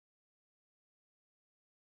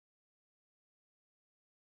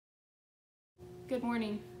Good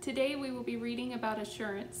morning. Today we will be reading about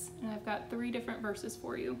assurance, and I've got 3 different verses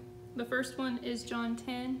for you. The first one is John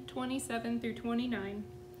 10:27 through 29.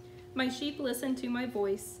 My sheep listen to my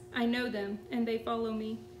voice. I know them, and they follow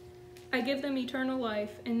me. I give them eternal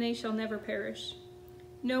life, and they shall never perish.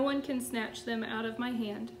 No one can snatch them out of my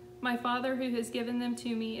hand. My Father who has given them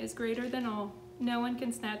to me is greater than all. No one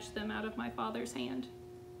can snatch them out of my Father's hand.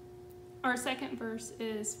 Our second verse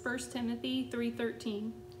is 1 Timothy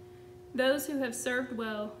 3:13. Those who have served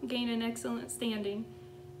well gain an excellent standing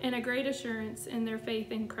and a great assurance in their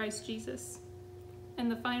faith in Christ Jesus.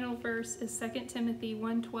 And the final verse is 2 Timothy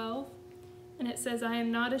 1:12, and it says, I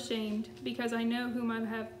am not ashamed, because I know whom I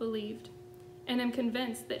have believed, and am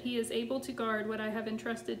convinced that he is able to guard what I have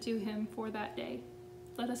entrusted to him for that day.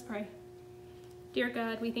 Let us pray. Dear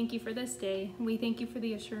God, we thank you for this day. We thank you for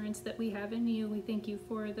the assurance that we have in you. We thank you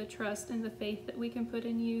for the trust and the faith that we can put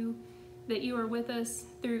in you, that you are with us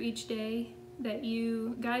through each day, that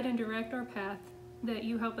you guide and direct our path, that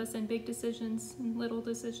you help us in big decisions and little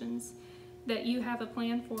decisions, that you have a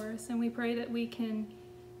plan for us. And we pray that we can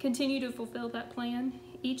continue to fulfill that plan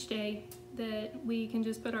each day, that we can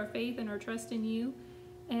just put our faith and our trust in you.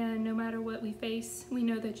 And no matter what we face, we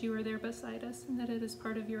know that you are there beside us and that it is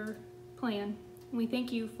part of your plan. And we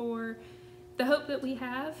thank you for the hope that we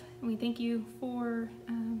have, and we thank you for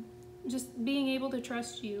just being able to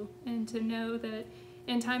trust you and to know that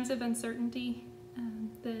in times of uncertainty,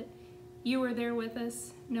 that you are there with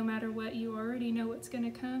us no matter what. You already know what's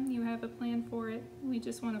going to come. You have a plan for it. We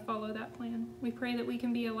just want to follow that plan. We pray that we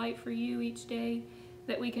can be a light for you each day,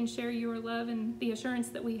 that we can share your love and the assurance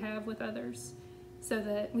that we have with others so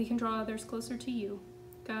that we can draw others closer to you.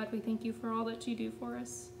 God, we thank you for all that you do for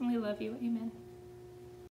us, and we love you. Amen.